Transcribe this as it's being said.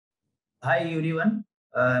Hi everyone,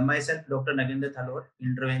 myself Dr. Nagendra Thalor,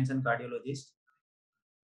 Intervention Cardiologist.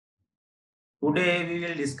 Today we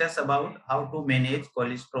will discuss about how to manage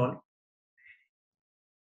cholesterol.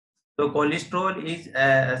 So cholesterol is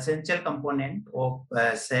an essential component of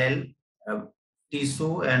cell, uh,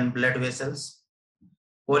 tissue and blood vessels.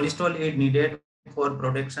 Cholesterol is needed for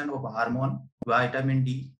production of hormone, vitamin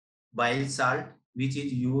D, bile salt, which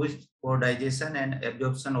is used for digestion and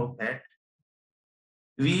absorption of fat.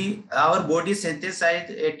 Our body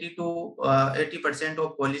synthesizes 80%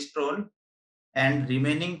 of cholesterol, and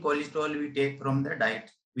remaining cholesterol we take from the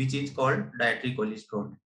diet, which is called dietary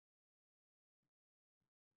cholesterol.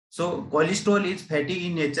 So cholesterol is fatty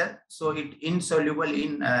in nature, so it insoluble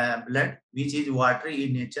in blood, which is watery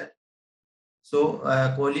in nature. So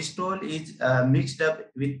cholesterol is mixed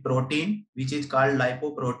up with protein, which is called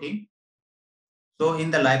lipoprotein. So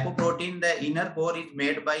in the lipoprotein, the inner core is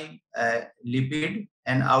made by lipid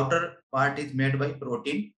and outer part is made by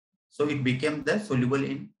protein. So it became the soluble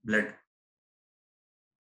in blood.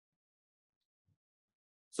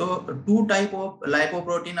 So two type of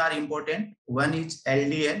lipoprotein are important. One is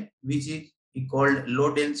LDL, which is called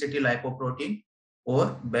low density lipoprotein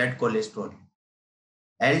or bad cholesterol.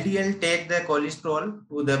 LDL take the cholesterol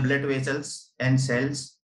to the blood vessels and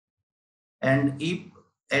cells, and if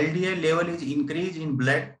LDL level is increased in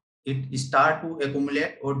blood, it start to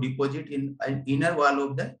accumulate or deposit in an inner wall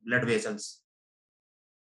of the blood vessels.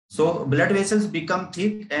 So blood vessels become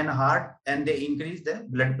thick and hard, and they increase the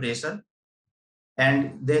blood pressure,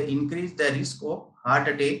 and they increase the risk of heart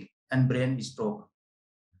attack and brain stroke.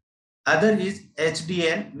 Other is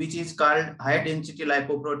HDL, which is called high density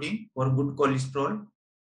lipoprotein or good cholesterol,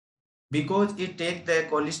 because it takes the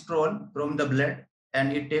cholesterol from the blood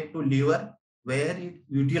and it take to liver, where it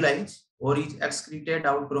utilized or is excreted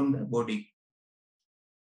out from the body.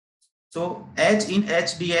 So H in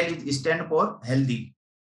HDL is stand for healthy.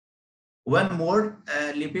 One more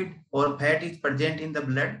lipid or fat is present in the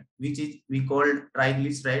blood, which is we call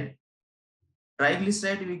triglyceride.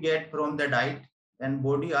 Triglyceride we get from the diet, and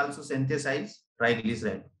body also synthesize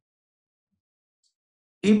triglyceride.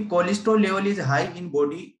 If cholesterol level is high in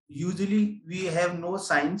body, usually we have no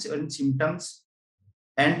signs and symptoms,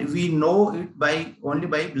 and we know it by only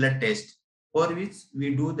by blood test, for which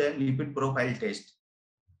we do the lipid profile test.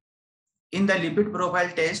 In the lipid profile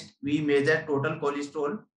test, we measure total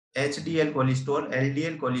cholesterol, HDL cholesterol,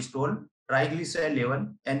 LDL cholesterol, triglyceride level,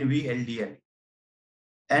 and VLDL,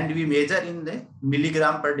 and we measure in the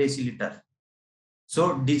milligram per deciliter.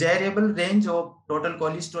 So desirable range of total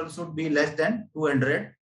cholesterol should be less than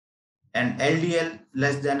 200, and LDL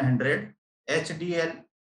less than 100, HDL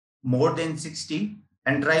more than 60,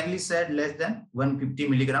 and triglyceride less than 150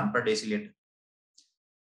 milligram per deciliter.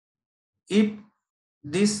 If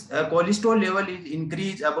this cholesterol level is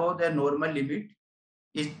increased above the normal limit,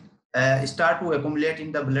 it start to accumulate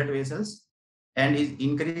in the blood vessels and is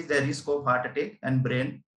increase the risk of heart attack and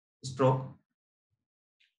brain stroke.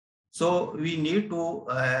 So we need to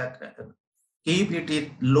keep it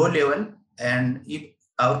at low level, and if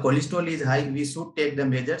our cholesterol is high, we should take the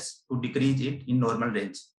measures to decrease it in normal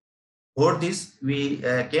range. For this, we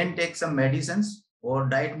can take some medicines or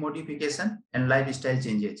diet modification and lifestyle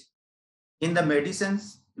changes. In the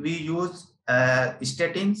medicines, we use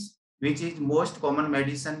statins, which is most common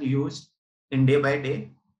medicine used in day by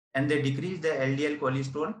day, and they decrease the LDL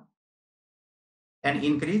cholesterol and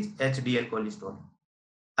increase HDL cholesterol.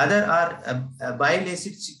 Other are bile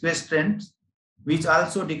acid sequestrants, which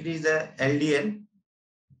also decrease the LDL,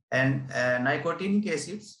 and nicotinic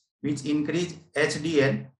acids, which increase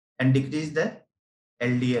HDL and decrease the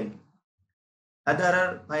LDL. Other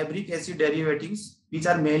are fibric acid derivatives, which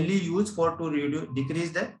are mainly used for to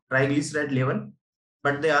decrease the triglyceride level,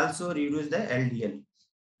 but they also reduce the LDL.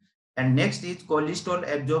 And next is cholesterol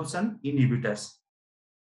absorption inhibitors.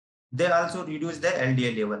 They also reduce the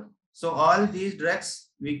LDL level. So all these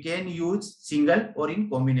drugs we can use single or in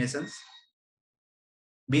combinations.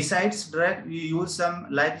 Besides drug, we use some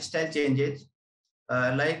lifestyle changes,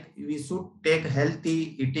 like we should take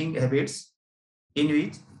healthy eating habits, in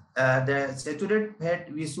which the saturated fat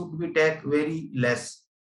we should be take very less,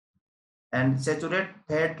 and saturated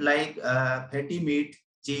fat like fatty meat,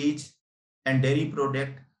 cheese, and dairy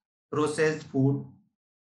product, processed food,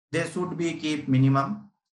 they should be keep minimum,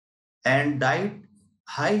 and diet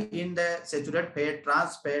high in the saturated fat,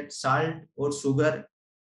 trans fat, salt, or sugar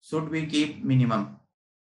should be keep minimum.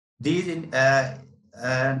 These in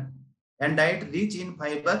and diet rich in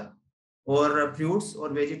fiber or fruits or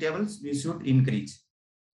vegetables we should increase.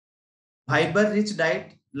 Fiber rich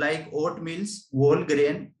diet like oatmeals, whole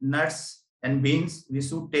grain, nuts, and beans we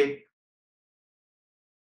should take.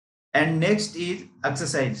 And next is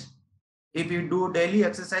exercise. If you do daily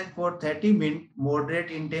exercise for 30 minutes,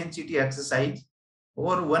 moderate intensity exercise,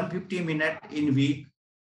 or 150 minutes in week,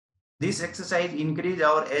 this exercise increase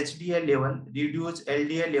our HDL level, reduce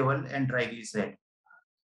LDL level and triglyceride.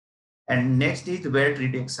 And next is weight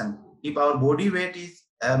reduction. If our body weight is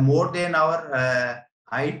more than our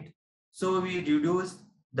height, so we reduce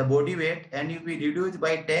the body weight, and if we reduce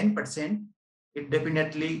by 10%, it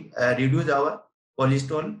definitely reduce our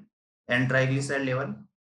cholesterol and triglyceride level.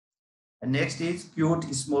 And next is quit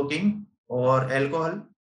smoking or alcohol,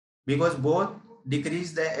 because both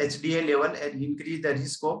decrease the HDL level and increase the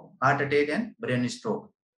risk of heart attack and brain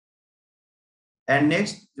stroke. And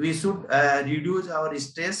next, we should reduce our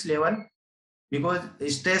stress level, because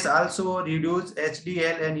stress also reduce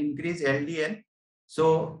HDL and increase LDL.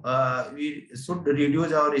 So we should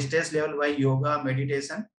reduce our stress level by yoga,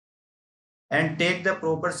 meditation, and take the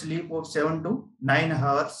proper sleep of 7 to 9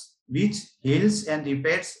 hours, which heals and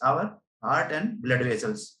repairs our heart and blood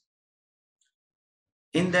vessels.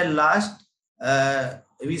 In the last,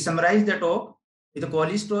 we summarize the talk. The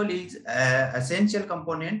cholesterol is an essential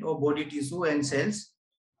component of body tissue and cells,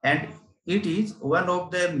 and it is one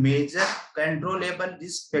of the major controllable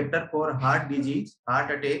risk factor for heart disease,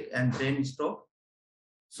 heart attack, and brain stroke.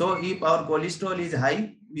 So if our cholesterol is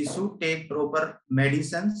high, we should take proper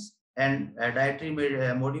medicines and dietary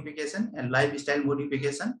modification and lifestyle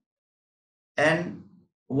modification. And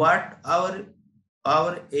what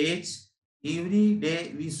our age, every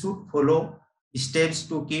day we should follow steps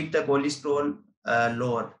to keep the cholesterol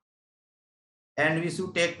lower, and we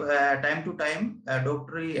should take time to time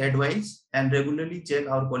doctor advice and regularly check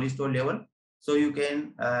our cholesterol level, so you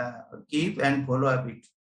can keep and follow up it.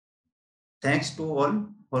 Thanks to all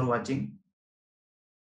for watching.